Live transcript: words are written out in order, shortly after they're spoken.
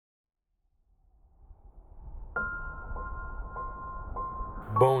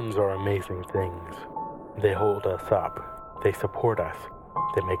Bones are amazing things. They hold us up. They support us.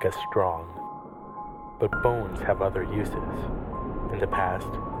 They make us strong. But bones have other uses. In the past,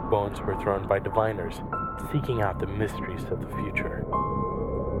 bones were thrown by diviners, seeking out the mysteries of the future.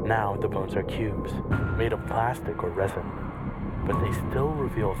 Now the bones are cubes, made of plastic or resin, but they still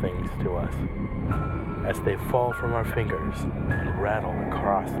reveal things to us. As they fall from our fingers and rattle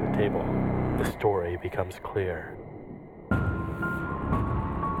across the table, the story becomes clear.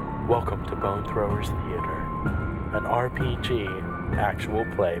 Welcome to Bone Throwers Theater, an RPG actual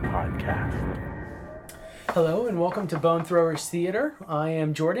play podcast. Hello and welcome to Bone Throwers Theater. I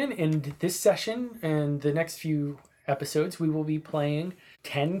am Jordan, and this session and the next few episodes we will be playing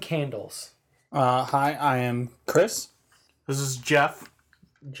 10 Candles. Hi, I am Chris. This is Jeff.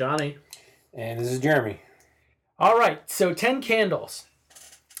 Johnny. And this is Jeremy. All right, so 10 Candles.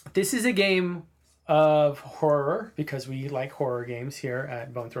 This is a game of horror, because we like horror games here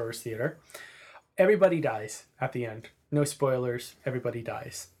at Bone Throwers Theater. Everybody dies at the end. No spoilers, everybody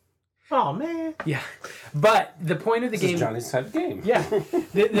dies. Oh, man. Yeah, but the point of the game... This is Johnny's type of game. Yeah,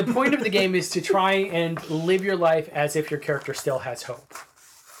 the point of the game is to try and live your life as if your character still has hope.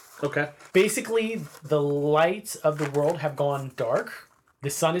 Okay. Basically, the lights of the world have gone dark. The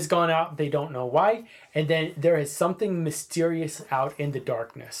sun has gone out. They don't know why. And then there is something mysterious out in the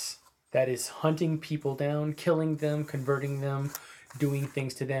darkness that is hunting people down, killing them, converting them, doing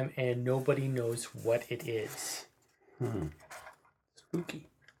things to them, and nobody knows what it is. Spooky.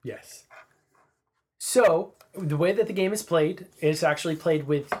 Yes. So, the way that the game is played is actually played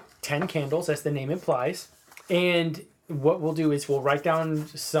with 10 candles, as the name implies. And what we'll do is we'll write down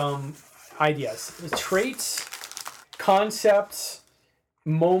some ideas, traits, concepts,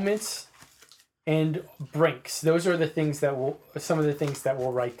 moments, and brinks. Those are the things that some of the things that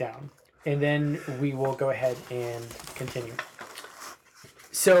we'll write down. And then we will go ahead and continue.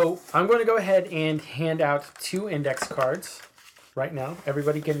 So I'm going to go ahead and hand out 2 index cards right now.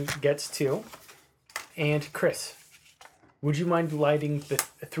 Everybody gets 2. And Chris, would you mind lighting the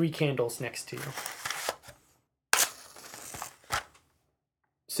 3 candles next to you?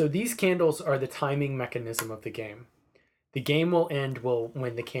 So these candles are the timing mechanism of the game. The game will end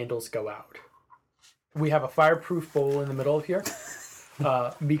when the candles go out. We have a fireproof bowl in the middle of here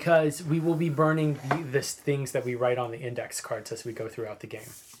because we will be burning the things that we write on the index cards as we go throughout the game.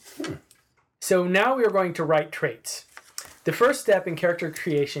 So now we are going to write traits. The first step in character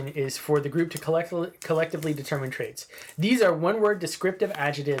creation is for the group to collectively determine traits. These are one-word descriptive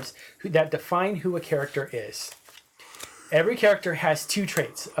adjectives that define who a character is. Every character has 2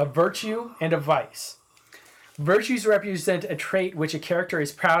 traits, a virtue and a vice. Virtues represent a trait which a character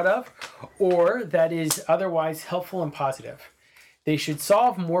is proud of or that is otherwise helpful and positive. They should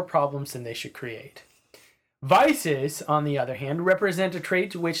solve more problems than they should create. Vices, on the other hand, represent a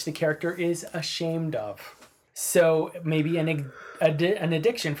trait which the character is ashamed of. So maybe an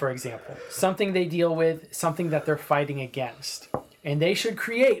addiction, for example, something they deal with, something that they're fighting against. And they should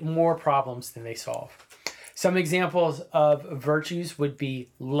create more problems than they solve. Some examples of virtues would be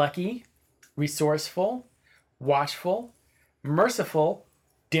lucky, resourceful, watchful, merciful,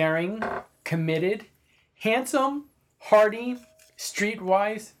 daring, committed, handsome, hardy,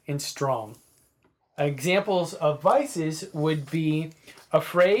 streetwise, and strong. Examples of vices would be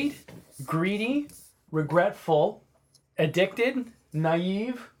afraid, greedy, regretful, addicted,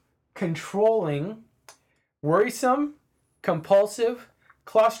 naive, controlling, worrisome, compulsive,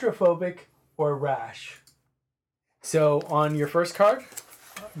 claustrophobic, or rash. So on your first card,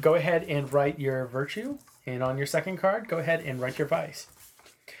 go ahead and write your virtue. And on your second card, go ahead and write your vice.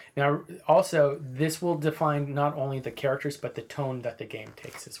 Now, also, this will define not only the characters, but the tone that the game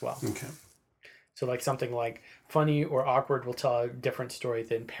takes as well. Okay. So like something like funny or awkward will tell a different story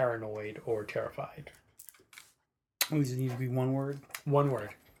than paranoid or terrified. Oh, does it need to be one word? One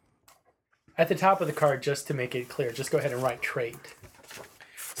word. At the top of the card, just to make it clear, just go ahead and write trait.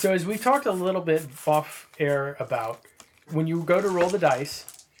 So as we've talked a little bit off air about, when you go to roll the dice,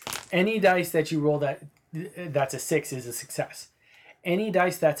 any dice that you roll that's a 6 is a success. Any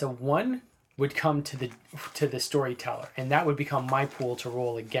dice that's a 1 would come to the storyteller, and that would become my pool to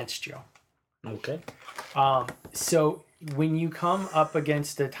roll against you. Okay. So when you come up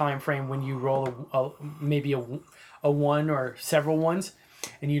against a time frame when you roll maybe a 1 or several 1s,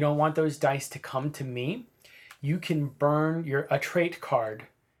 and you don't want those dice to come to me, you can burn a trait card,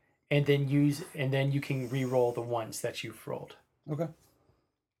 and then you can re-roll the ones that you've rolled. Okay.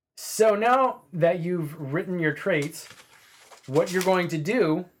 So now that you've written your traits, what you're going to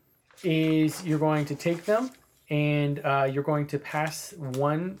do is you're going to take them and you're going to pass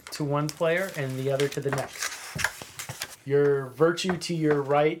one to one player and the other to the next. your virtue to your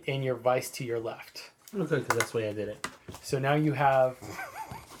right and your vice to your left. Okay, because that's the way I did it. So now you have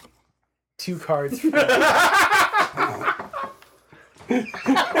 2 cards. What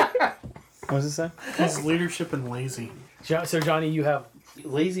does it say? He's leadership and lazy. So Johnny, you have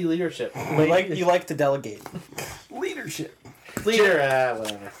Lazy leadership. You like to delegate. Leadership. Leader,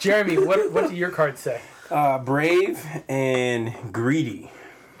 whatever. Jeremy. What do your cards say? Brave and greedy.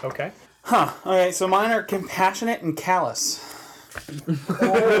 Okay. Huh. Okay, so mine are compassionate and callous. How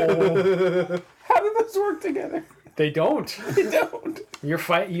do those work together? They don't. They don't.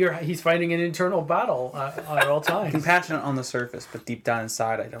 He's fighting an internal battle at all times. Compassionate on the surface, but deep down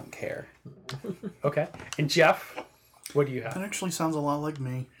inside, I don't care. Okay. And Jeff, what do you have That actually sounds a lot like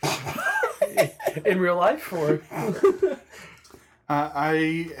me. in real life? Or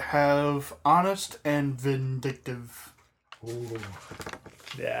I have honest and vindictive.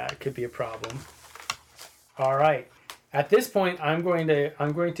 yeah, it could be a problem. All right. At this point, I'm going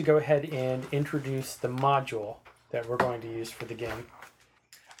to go ahead and introduce the module that we're going to use for the game.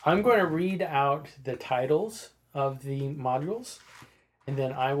 I'm going to read out the titles of the modules, and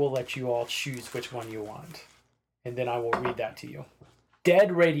then I will let you all choose which one you want. And then I will read that to you.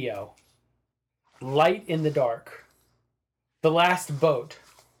 Dead Radio, Light in the Dark, The Last Boat,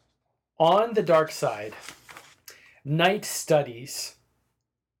 On the Dark Side, Night Studies,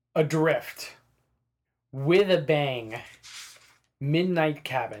 Adrift, With a Bang, Midnight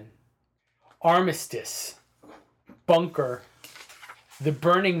Cabin, Armistice, Bunker, The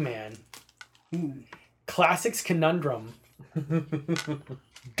Burning Man, Classics Conundrum,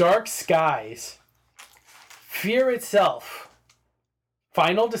 Dark Skies, Fear Itself,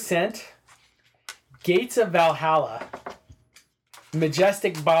 Final Descent, Gates of Valhalla,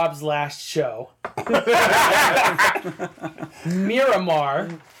 Majestic Bob's Last Show, Miramar,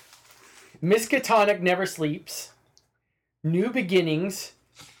 Miskatonic Never Sleeps, New Beginnings,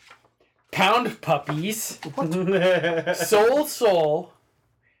 Pound Puppies, Soul,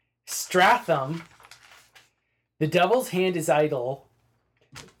 Stratham, The Devil's Hand is Idle,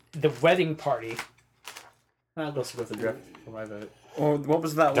 The Wedding Party. I'll go with the drift for my vote. Or what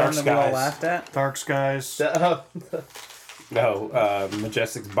was that Dark one that we all Skies. laughed at? Dark skies. No,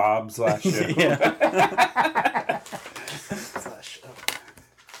 Majestic Bob's last show.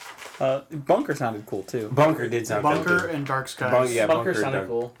 Bunker sounded cool too. Bunker did sound Bunker good. and dark skies. Yeah, Bunker Bunker sounded Dark.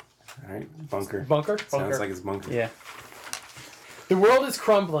 cool. All right, Bunker. Bunker? Sounds like it's Bunker. Yeah. The world is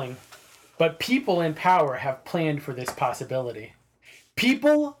crumbling, but people in power have planned for this possibility.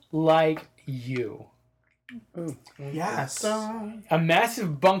 People like you. Yes. A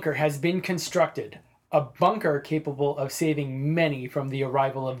massive bunker has been constructed. A bunker capable of saving many from the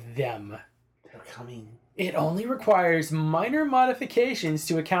arrival of them. They're coming. It only requires minor modifications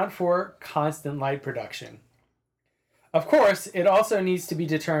to account for constant light production. Of course, it also needs to be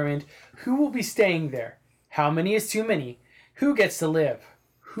determined who will be staying there, how many is too many, who gets to live,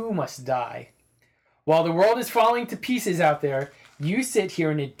 who must die. While the world is falling to pieces out there, you sit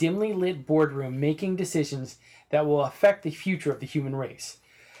here in a dimly lit boardroom making decisions that will affect the future of the human race.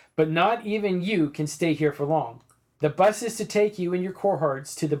 But not even you can stay here for long. The buses to take you and your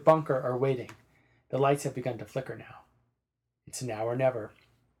cohorts to the bunker are waiting. The lights have begun to flicker now. It's now or never.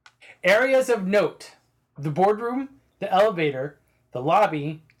 Areas of note: the boardroom, the elevator, the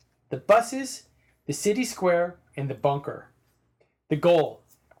lobby, the buses, the city square, and the bunker. The goal: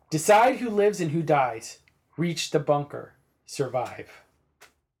 decide who lives and who dies. Reach the bunker. Survive.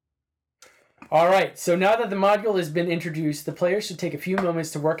 All right, so now that the module has been introduced, the players should take a few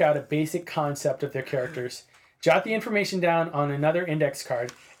moments to work out a basic concept of their characters, jot the information down on another index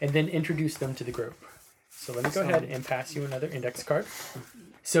card, and then introduce them to the group. So let me go ahead and pass you another index card.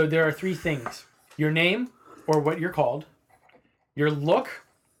 So there are 3 things: your name, or what you're called, your look,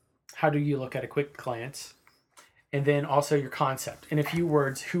 how do you look at a quick glance, and then also your concept. In a few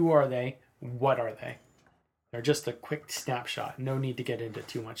words, who are they? What are they? They're just a quick snapshot. No need to get into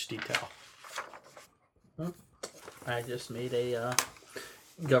too much detail. I just made a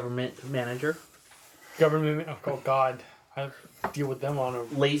government manager. Government, oh God, I deal with them on a...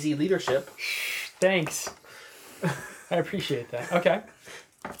 Lazy leadership. Thanks. I appreciate that. Okay.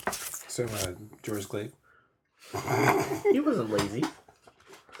 So, George Glade. He wasn't lazy.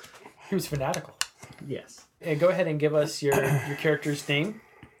 He was fanatical. Yes. And go ahead and give us your character's name.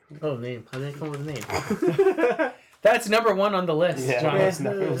 Oh, name. How did I come up with a name? That's number 1 on the list, John.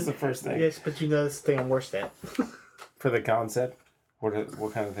 It was the first thing. Yes, but you know this thing I'm worst at. For the concept, what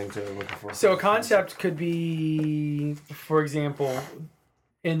kind of things are they looking for? So a concept could be, for example,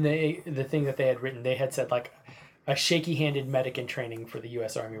 in the thing that they had written, they had said like a shaky-handed medic in training for the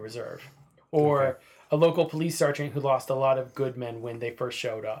U.S. Army Reserve, Or a local police sergeant who lost a lot of good men when they first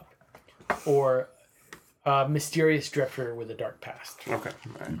showed up. Or a mysterious drifter with a dark past. Okay.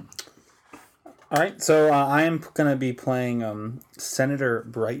 All right. All right, so I am going to be playing Senator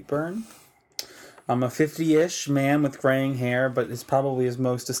Brightburn. I'm a 50-ish man with graying hair, but his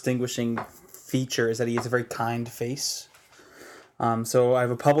most distinguishing feature is that he has a very kind face. So I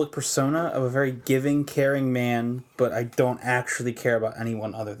have a public persona of a very giving, caring man, but I don't actually care about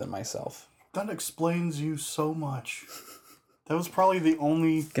anyone other than myself. That explains you so much. That was probably the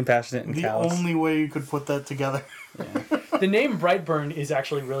only Compassionate and callous. only way you could put that together. The name Brightburn is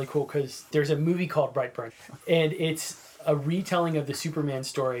actually really cool because there's a movie called Brightburn, and it's a retelling of the Superman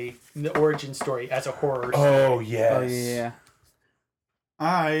story, the origin story, as a horror story. Oh, yes. Oh, yeah.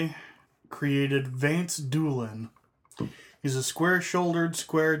 I created Vance Doolin. He's a square-shouldered,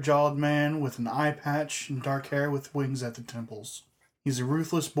 square-jawed man with an eye patch and dark hair with wings at the temples. He's a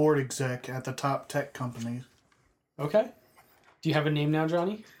ruthless board exec at the top tech company. Okay. Do you have a name now,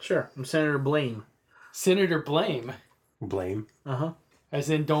 Johnny? Sure. I'm Senator Blame. Senator Blame. Blame. Uh-huh.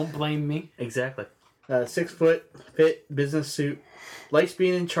 As in, don't blame me. Exactly. 6 foot, fit, business suit, likes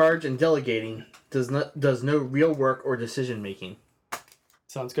being in charge and delegating, does no real work or decision making.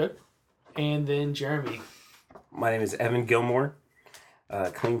 Sounds good. And then Jeremy. My name is Evan Gilmore.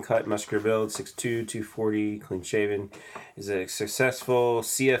 Clean cut, muscular build, 6'2", 240, clean shaven. Is a successful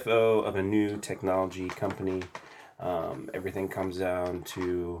CFO of a new technology company. Everything comes down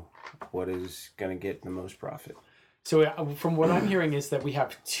to what is going to get the most profit. So from what I'm hearing is that we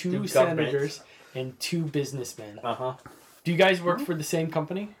have two Two senators and 2 businessmen. Uh-huh. Do you guys work for the same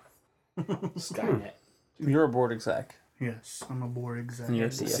company? Skynet. You're a board exec. Yes, I'm a board exec. And you're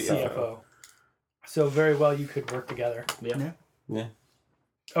a CFO. CFO. So very well you could work together. Yeah. Yeah. Yeah.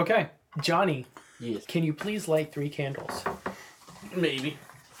 Okay. Johnny, Yes. can you please light 3 candles? Maybe.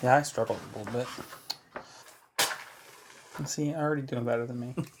 Yeah, I struggled a little bit. See, already doing better than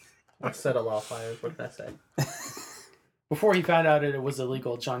me. I set a wildfire. What did I say? Before he found out it was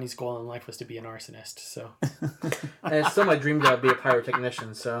illegal, Johnny's goal in life was to be an arsonist. So And it's still my dream job to be a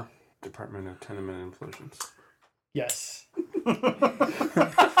pyrotechnician, so... Department of Tenement Implosions. yes.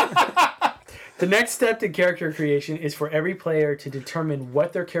 The next step to character creation is for every player to determine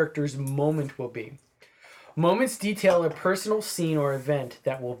what their character's moment will be. Moments detail a personal scene or event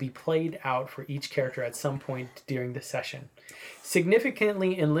that will be played out for each character at some point during the session.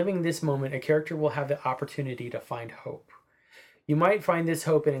 Significantly, in living this moment, a character will have the opportunity to find hope. You might find this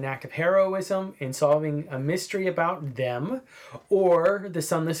hope in an act of heroism, in solving a mystery about them, or the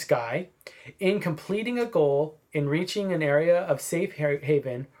sunless sky, in completing a goal, in reaching an area of safe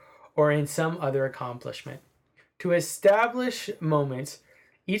haven, or in some other accomplishment. To establish moments,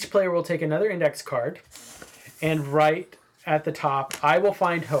 each player will take another index card and write at the top, I will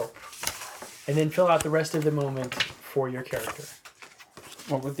find hope, and then fill out the rest of the moment for your character.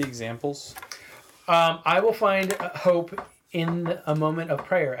 What were the examples? I will find hope in a moment of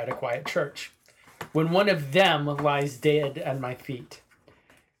prayer at a quiet church, when one of them lies dead at my feet,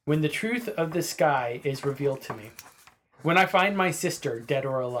 when the truth of the sky is revealed to me, when I find my sister dead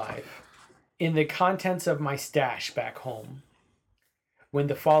or alive, in the contents of my stash back home, when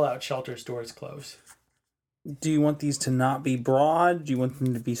the fallout shelter's doors close. Do you want these to not be broad? Do you want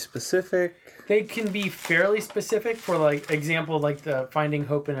them to be specific? They can be fairly specific. For like example, like the finding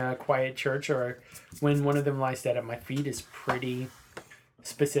hope in a quiet church, or when one of them lies dead at my feet is pretty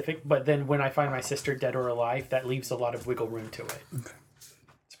specific. But then when I find my sister dead or alive, that leaves a lot of wiggle room to it. Okay.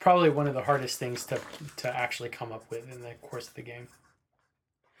 It's probably one of the hardest things to actually come up with in the course of the game.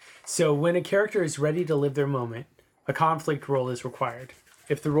 So when a character is ready to live their moment, a conflict roll is required.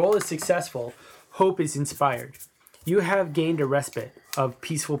 If the roll is successful, hope is inspired. You have gained a respite of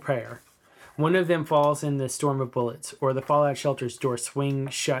peaceful prayer. One of them falls in the storm of bullets, or the fallout shelter's door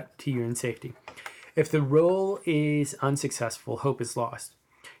swings shut to you in safety. If the roll is unsuccessful, hope is lost.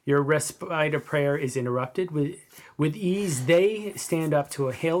 Your respite of prayer is interrupted. With ease, they stand up to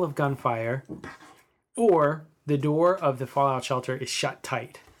a hail of gunfire, or the door of the fallout shelter is shut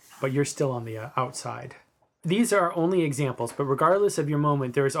tight, but you're still on the outside. These are only examples, but regardless of your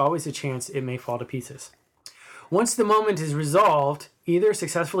moment, there is always a chance it may fall to pieces. Once the moment is resolved, either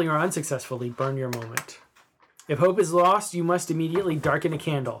successfully or unsuccessfully, burn your moment. If hope is lost, you must immediately darken a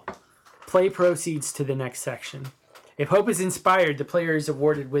candle. Play proceeds to the next section. If hope is inspired, the player is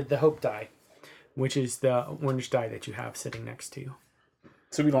awarded with the hope die, which is the orange die that you have sitting next to you.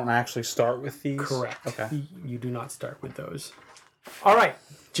 So we don't actually start with these? Correct. Okay. You do not start with those. All right,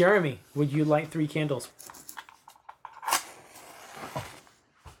 Jeremy, would you light 3 candles?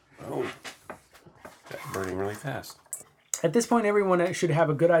 Oh. That's burning really fast. At this point, everyone should have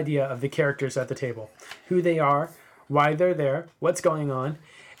a good idea of the characters at the table, who they are, why they're there, what's going on,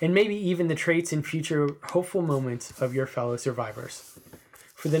 and maybe even the traits and future hopeful moments of your fellow survivors.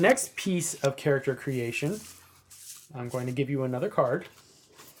 For the next piece of character creation, I'm going to give you another card.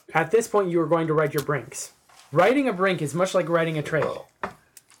 At this point, you are going to write your brinks. Writing a brink is much like writing a trait.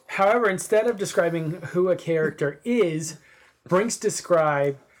 However, instead of describing who a character is, brinks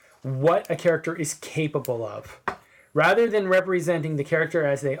describe what a character is capable of. Rather than representing the character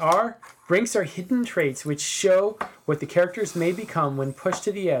as they are, brinks are hidden traits which show what the characters may become when pushed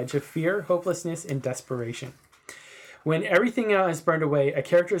to the edge of fear, hopelessness, and desperation. When everything else is burned away, a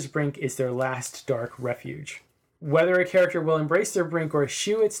character's brink is their last dark refuge. Whether a character will embrace their brink or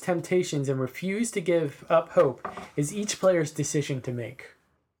eschew its temptations and refuse to give up hope is each player's decision to make.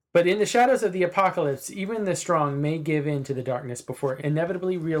 But in the shadows of the apocalypse, even the strong may give in to the darkness before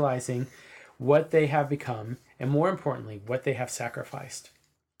inevitably realizing what they have become, and more importantly, what they have sacrificed.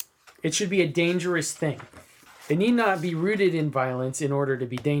 It should be a dangerous thing. It need not be rooted in violence in order to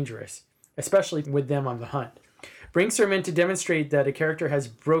be dangerous, especially with them on the hunt. Brinks are meant to demonstrate that a character has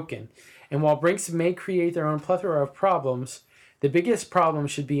broken, and while brinks may create their own plethora of problems, the biggest problem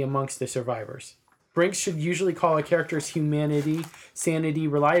should be amongst the survivors. Brinks should usually call a character's humanity, sanity,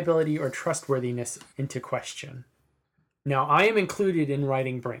 reliability, or trustworthiness into question. Now, I am included in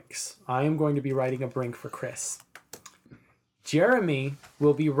writing brinks. I am going to be writing a brink for Chris. Jeremy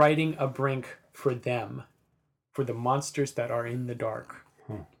will be writing a brink for them, for the monsters that are in the dark.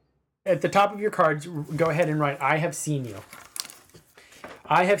 At the top of your cards, go ahead and write, I have seen you.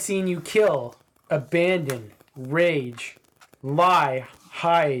 I have seen you kill, abandon, rage, lie,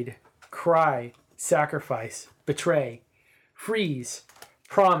 hide, cry, sacrifice, betray, freeze,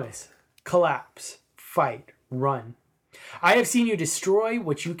 promise, collapse, fight, run. I have seen you destroy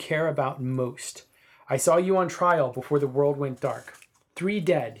what you care about most. I saw you on trial before the world went dark. 3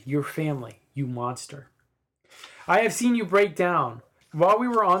 dead, your family, you monster. I have seen you break down. While we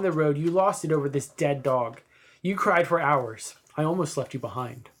were on the road, you lost it over this dead dog. You cried for hours. I almost left you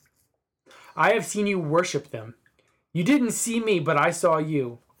behind. I have seen you worship them. You didn't see me, but I saw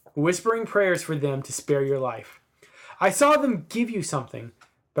you, whispering prayers for them to spare your life. I saw them give you something,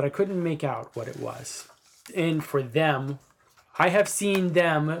 but I couldn't make out what it was. And for them, I have seen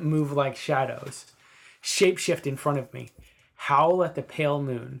them move like shadows, shapeshift in front of me, howl at the pale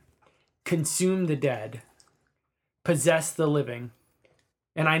moon, consume the dead, possess the living.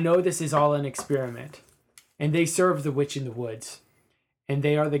 And I know this is all an experiment. And they serve the witch in the woods. And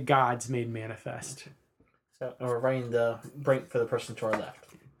they are the gods made manifest. So we're writing the brink for the person to our left.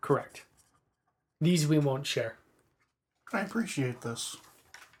 Correct. These we won't share. I appreciate this.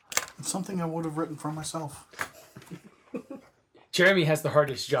 It's something I would have written for myself. Jeremy has the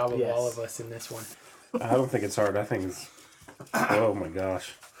hardest job of Yes. all of us in this one. I don't think it's hard. I think it's... Oh my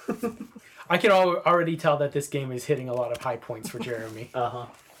gosh. I can already tell that this game is hitting a lot of high points for Jeremy. Uh-huh.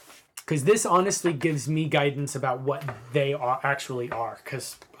 Because this honestly gives me guidance about what they actually are.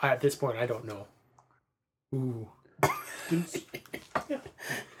 Because at this point, I don't know. Ooh.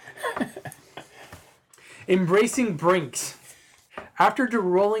 Embracing brinks. After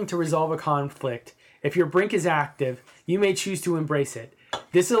rolling to resolve a conflict, if your brink is active, you may choose to embrace it.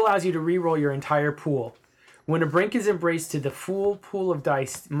 This allows you to re-roll your entire pool. When a brink is embraced to the full pool of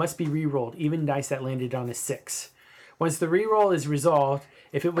dice must be re-rolled, even dice that landed on a 6. Once the re-roll is resolved,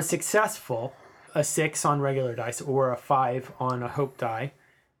 if it was successful, a 6 on regular dice or a 5 on a hope die,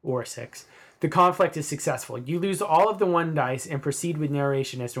 or a 6, the conflict is successful. You lose all of the 1 dice and proceed with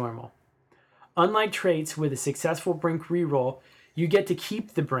narration as normal. Unlike traits with a successful brink re-roll, you get to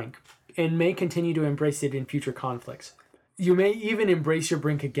keep the brink and may continue to embrace it in future conflicts. You may even embrace your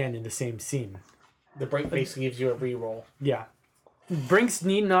brink again in the same scene. The brink basically gives you a reroll. Yeah. Brinks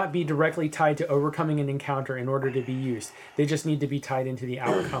need not be directly tied to overcoming an encounter in order to be used. They just need to be tied into the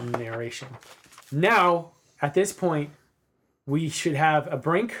outcome narration. Now, at this point, we should have a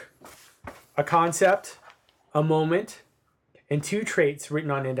brink, a concept, a moment, and 2 traits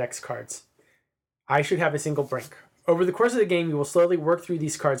written on index cards. I should have a single brink. Over the course of the game, you will slowly work through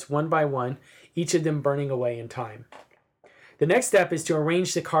these cards one by one, each of them burning away in time. The next step is to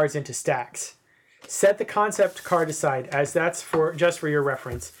arrange the cards into stacks. Set the concept card aside, as that's just for your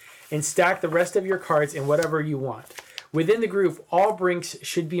reference, and stack the rest of your cards in whatever you want. Within the group, all brinks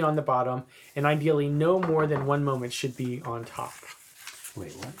should be on the bottom, and ideally no more than 1 moment should be on top.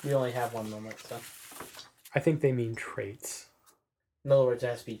 Wait, what? We only have 1 moment, so. I think they mean traits. In other words, it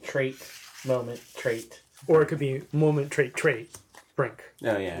has to be trait, moment, trait. Or it could be moment, trait, brink.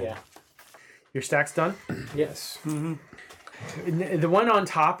 Oh, yeah. Yeah. Your stack's done? Yes. The one on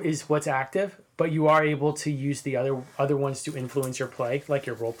top is what's active, but you are able to use the other ones to influence your play, like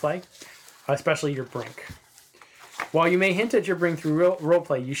your role play, especially your brink. While you may hint at your brink through role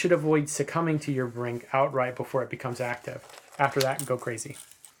play, you should avoid succumbing to your brink outright before it becomes active. After that, go crazy.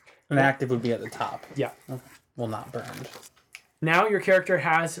 An active would be at the top. Yeah. Well, not burned. Now your character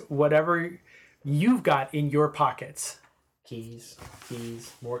has whatever you've got in your pockets. Keys,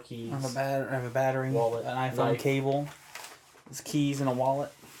 more keys. I have a battery, Wallet, an iPhone knife. cable, his keys, and a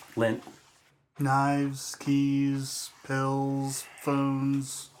wallet. Lint. Knives, keys, pills,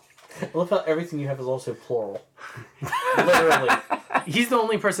 phones. I love how everything you have is also plural. Literally. He's the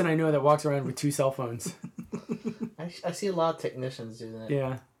only person I know that walks around with 2 cell phones. I see a lot of technicians do that.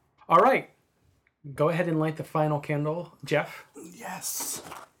 Yeah. All right. Go ahead and light the final candle, Jeff. Yes.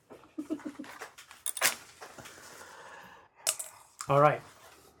 All right.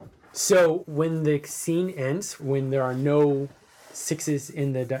 So when the scene ends, when there are no 6s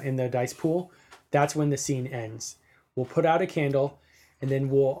in the dice pool, that's when the scene ends. We'll put out a candle, and then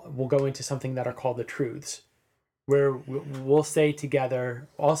we'll go into something that are called the truths, where we'll say together.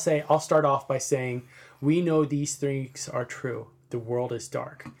 I'll start off by saying, "We know these things are true. The world is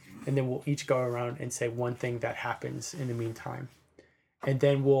dark," and then we'll each go around and say one thing that happens in the meantime, and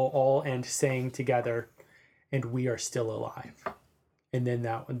then we'll all end saying together, "And we are still alive." And then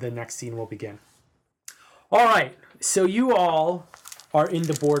the next scene will begin. All right, so you all are in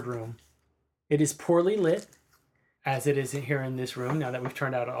the boardroom. It is poorly lit, as it is here in this room, now that we've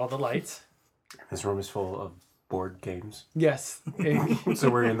turned out all the lights. This room is full of board games. Yes. So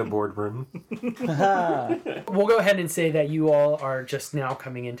we're in the boardroom. We'll go ahead and say that you all are just now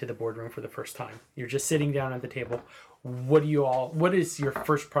coming into the boardroom for the first time. You're just sitting down at the table. What is your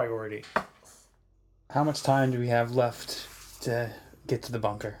first priority? How much time do we have left to get to the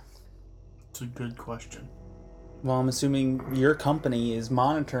bunker? It's a good question. Well, I'm assuming your company is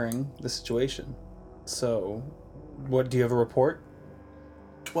monitoring the situation. So, do you have a report?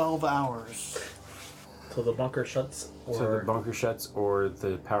 12 hours. So the bunker shuts, or So the bunker shuts or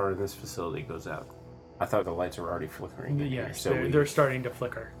the power in this facility goes out. I thought the lights were already flickering. in here, Yes, so they're starting to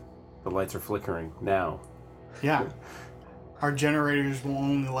flicker. the lights are flickering now. Yeah. Our generators will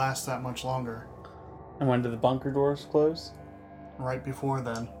only last that much longer. And when do the bunker doors close? Right before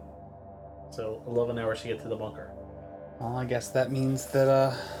then. so 11 hours to get to the bunker. Well, I guess that means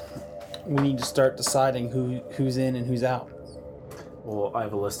that we need to start deciding who's in and who's out. Well, I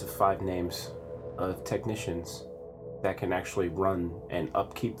have a list of 5 names of technicians that can actually run and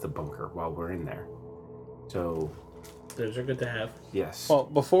upkeep the bunker while we're in there. So, Those are good to have. yes. Well,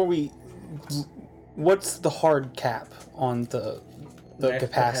 what's the hard cap on the Max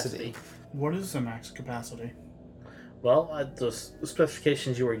capacity? What is the max capacity? Well, the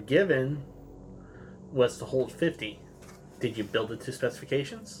specifications you were given was to hold 50. Did you build it to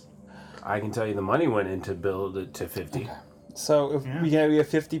specifications? I can tell you the money went in to build it to 50. So if we have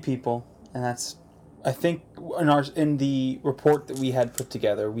 50 people, and that's, I think in the report that we had put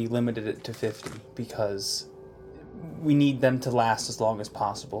together, we limited it to 50 because we need them to last as long as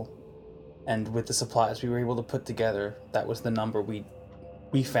possible. And with the supplies we were able to put together, that was the number we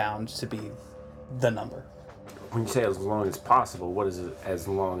found to be the number When you say as long as possible, what is it as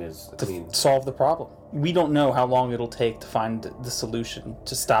long as? I to mean, solve the problem. We don't know how long it'll take to find the solution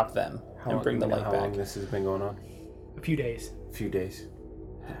to stop them and bring the light how back. long this has been going on? A few days. A few days.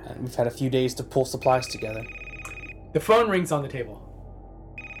 And we've had a few days to pull supplies together. The phone rings on the table.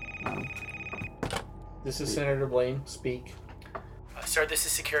 This is Senator Blaine. Speak. Sir, this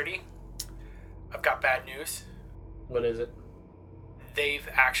is security. I've got bad news. What is it? They've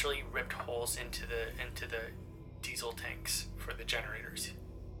actually ripped holes into the diesel tanks for the generators.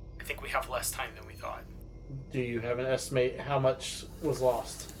 I think we have less time than we thought. Do you have an estimate how much was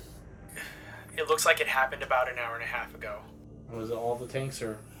lost? It looks like it happened about an hour and a half ago. Was it all the tanks,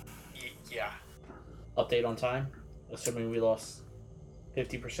 or Yeah. update on time? Assuming we lost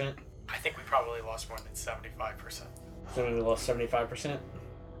 50%? I think we probably lost more than 75%. Assuming we lost 75%?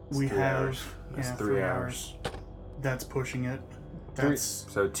 We 3 have hours. That's 3 3 hours. That's pushing it. That's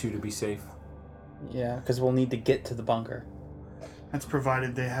So 2 to be safe. Yeah, because we'll need to get to the bunker. that's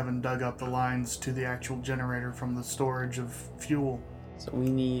provided they haven't dug up the lines to the actual generator from the storage of fuel. So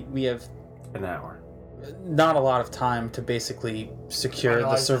we have An hour. not a lot of time to basically secure Finalize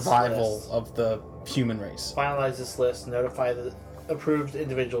the this survival list. of the human race. Finalize this list, notify the approved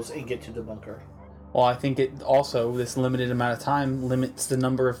individuals, and get to the bunker. Well, I think it also, this limited amount of time limits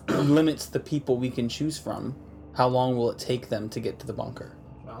the people we can choose from. How long will it take them to get to the bunker?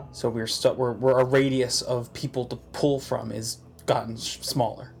 Well, So we're a radius of people to pull from is gotten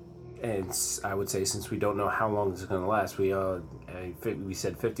smaller. And I would say since we don't know how long this is going to last, we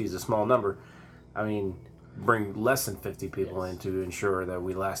said 50 is a small number. I mean, bring less than 50 people in to ensure that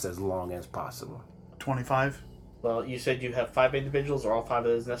we last as long as possible. 25. Well, you said you have 5 individuals, or all 5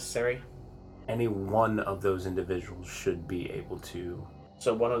 of those necessary? Any one of those individuals should be able to.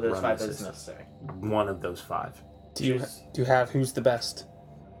 So one of those Run 5 the is system. necessary. One of those 5. Do you have who's the best?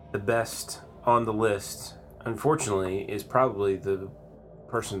 The best on the list, unfortunately, is probably the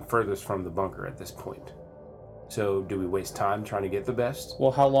person furthest from the bunker at this point. So, do we waste time trying to get the best?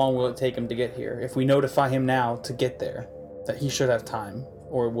 Well, how long will it take him to get here? If we notify him now to get there, that he should have time,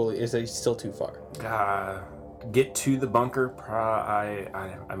 or is he still too far? Get to the bunker.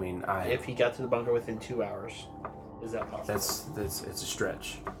 If he got to the bunker within 2 hours, is that possible? It's a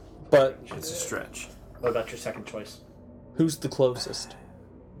stretch. But It's a stretch. What about your second choice? who's the closest?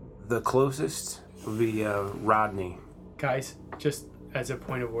 The closest would be Rodney. Guys, just as a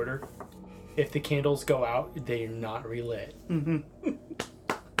point of order, if the candles go out, they're not relit.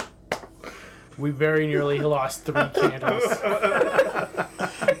 We very nearly lost 3 candles.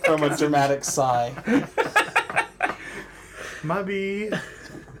 From a dramatic sigh. Maybe.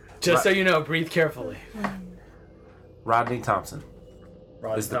 Just so you know, breathe carefully. Rodney Thompson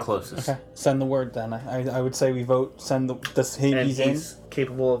Rod is the Thompson. closest. Okay, send the word then. I would say we vote. Send the. And He's in. he's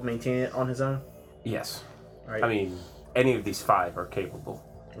capable of maintaining it on his own? Yes. All right. I mean, any of these 5 are capable.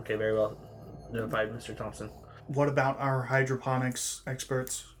 Okay, very well. Notify Mr. Thompson. What about our hydroponics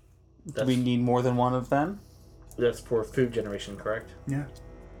experts? That's, We need more than one of them. that's for food generation, correct? Yeah.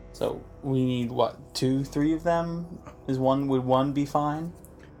 So we need what? 2, 3 of them? Would one be fine?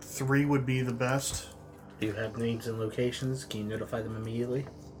 3 would be the best. Do you have names and locations? Can you notify them immediately?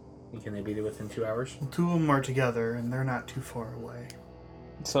 And can they be there within 2 hours? 2 of them are together, and they're not too far away.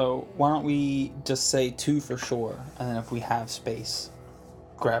 So why don't we just say 2 for sure, and then if we have space,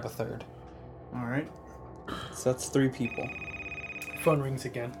 grab a third. All right. So that's 3 people. Phone rings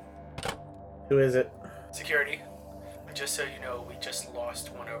again. Who is it? Security. Just so you know, we just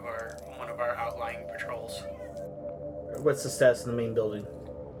lost one of our outlying patrols. What's the status in the main building?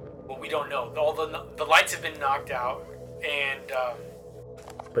 Well, we don't know. All the lights have been knocked out, and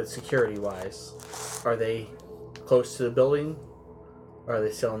But security-wise, are they close to the building, or are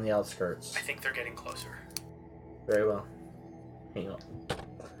they still on the outskirts? I think they're getting closer. Very well. Hang on.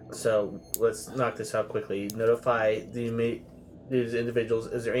 So let's knock this out quickly. Notify these individuals.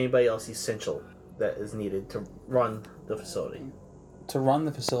 Is there anybody else essential that is needed to run the facility? To run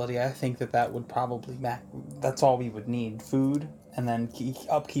the facility, I think that would probably that's all we would need. Food, and then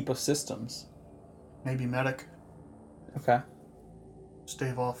upkeep of systems. Maybe medic. Okay.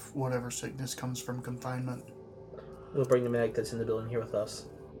 Stave off whatever sickness comes from confinement. We'll bring the medic that's in the building here with us.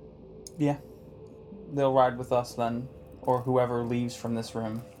 Yeah. They'll ride with us then, or whoever leaves from this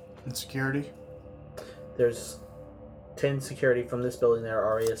room. And security. There's 10 security from this building that are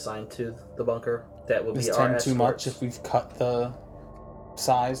already assigned to the bunker. That will Is be our 10 too much escorts. if we've cut the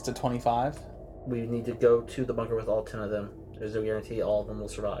size to 25? We need to go to the bunker with all 10 of them. There's no guarantee all of them will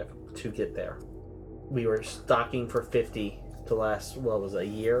survive to get there. We were stocking for 50 to last, a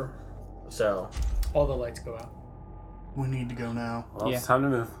year? So, All the lights go out. We need to go now. Well, Yeah. it's time to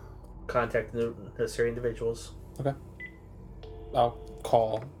move. contact the necessary individuals. Okay.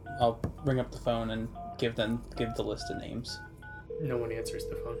 I'll bring up the phone and give the list of names. No one answers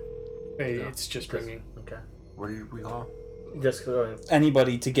the phone. It's just ringing. Okay. Where do we call? Just going.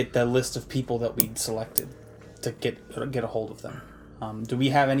 Anybody to get the list of people that we'd selected to get a hold of them. Do we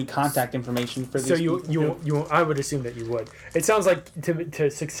have any contact information for these So people? you I would assume that you would. It sounds like to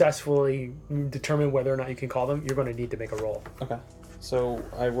successfully determine whether or not you can call them, you're going to need to make a roll. Okay. So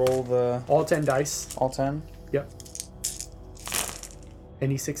I roll the All 10 dice. all 10? Yep.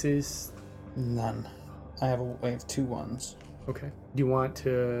 Any 6s? None. I have 2 ones. Okay. Do you want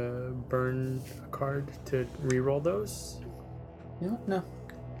to burn a card to re-roll those? No.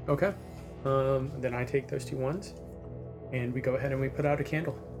 Okay. Then I take those 2 ones, and we go ahead and we put out a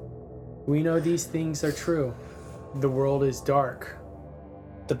candle. We know these things are true. The world is dark.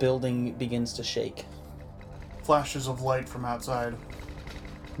 The building begins to shake. Flashes of light from outside.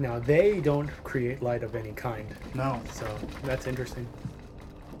 Now, they don't create light of any kind, No. so that's interesting.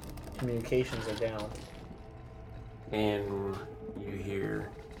 Communications are down. And you hear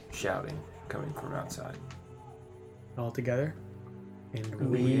shouting coming from outside. All together. And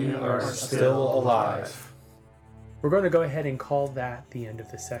We are still alive. We're going to go ahead and call that the end of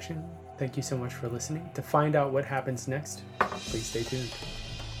the session. Thank you so much for listening. To find out what happens next, please stay tuned.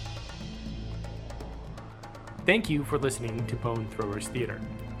 Thank you for listening to Bone Throwers Theater.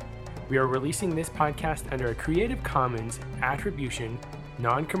 We are releasing this podcast under a Creative Commons Attribution,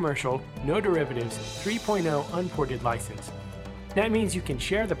 Non-Commercial, No Derivatives 3.0 Unported license. That means you can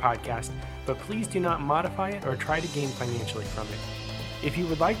share the podcast, but please do not modify it or try to gain financially from it. If you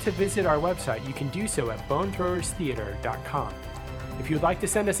would like to visit our website, you can do so at bonethrowerstheater.com. If you would like to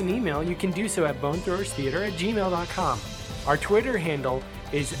send us an email, you can do so at bonethrowerstheater@gmail.com. Our Twitter handle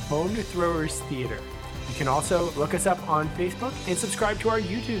is bonethrowerstheater. You can also look us up on Facebook and subscribe to our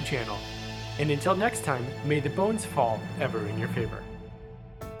YouTube channel. And until next time, may the bones fall ever in your favor.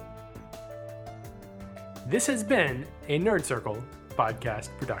 This has been a Nerd Circle podcast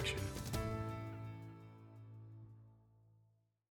production.